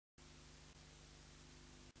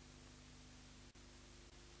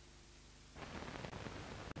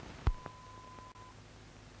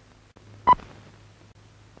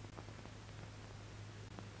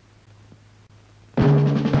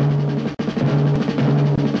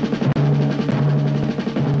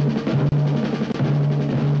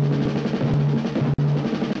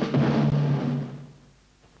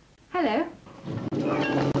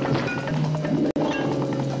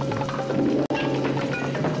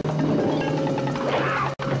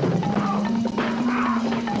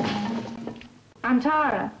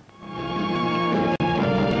Tara.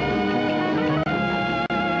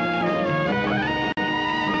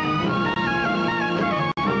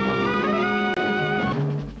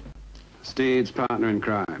 Steed's partner in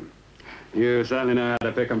crime. You certainly know how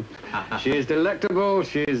to pick 'em. She's delectable,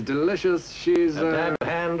 she's delicious, she's A dab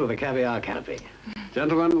hand with a caviar canopy.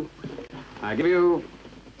 Gentlemen, I give you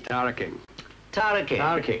Tara King. Tara King.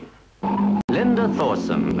 Tara King. Linda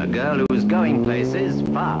Thorson, a girl who's going places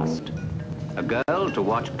fast. A girl to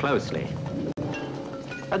watch closely.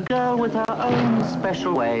 A girl with her own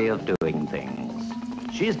special way of doing things.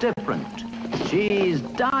 She's different. She's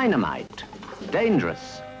dynamite.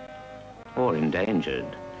 Dangerous. Or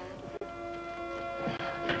endangered.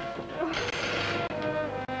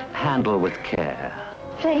 Handle with care.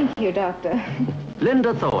 Thank you, Doctor.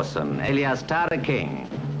 Linda Thorson, alias Tara King.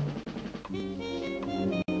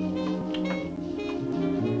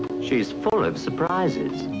 She's full of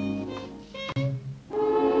surprises.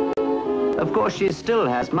 Of course, she still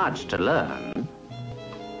has much to learn.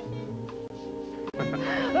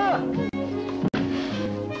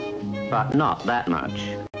 But not that much.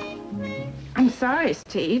 I'm sorry,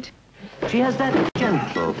 Steed. She has that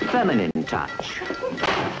gentle, feminine touch.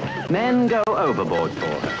 Men go overboard for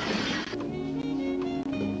her.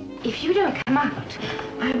 If you don't come out,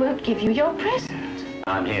 I won't give you your present.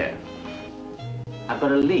 I'm here. I've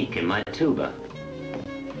got a leak in my tuba.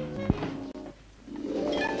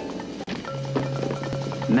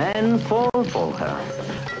 Men fall for her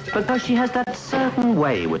because she has that certain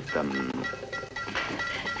way with them.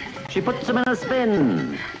 She puts them in a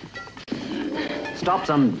spin. Stops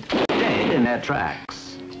them dead in their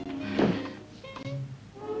tracks.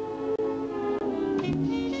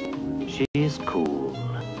 She's cool.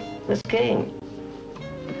 Miss King.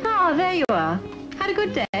 Oh, there you are. Had a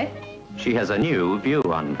good day? She has a new view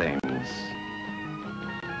on things.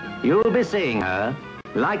 You'll be seeing her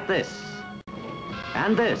like this,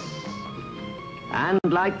 and this, and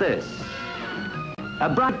like this. A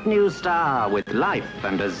bright new star with life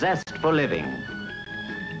and a zest for living.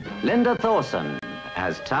 Linda Thorson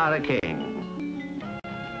as Tara King.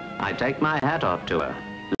 I take my hat off to her,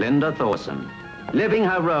 Linda Thorson, living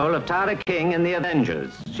her role of Tara King in the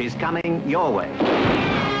Avengers. She's coming your way.